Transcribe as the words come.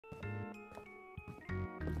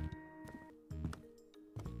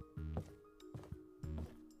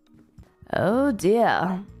Oh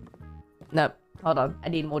dear. Nope. Hold on. I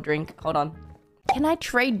need more drink. Hold on. Can I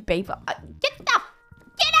trade paper? Get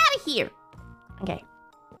out of here. Okay.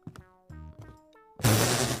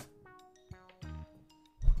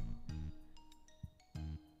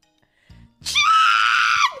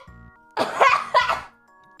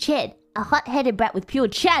 Ched, a hot-headed brat with pure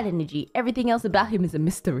Chad energy. Everything else about him is a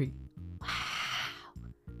mystery. Wow.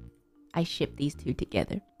 I ship these two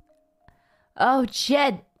together. Oh,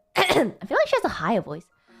 Ched. I feel like she has a higher voice.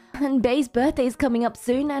 And Bay's birthday is coming up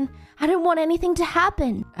soon, and I don't want anything to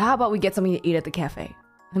happen. How about we get something to eat at the cafe?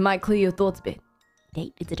 It might clear your thoughts a bit.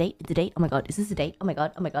 Date? It's a date? It's a date? Oh my god, is this a date? Oh my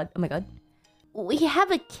god, oh my god, oh my god. We have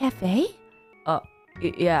a cafe?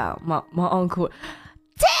 Yeah, my uncle...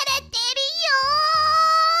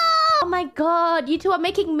 Oh my god, you two are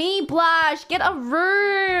making me blush. Get a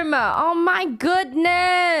room. Oh my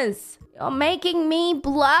goodness. You're making me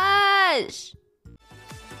blush.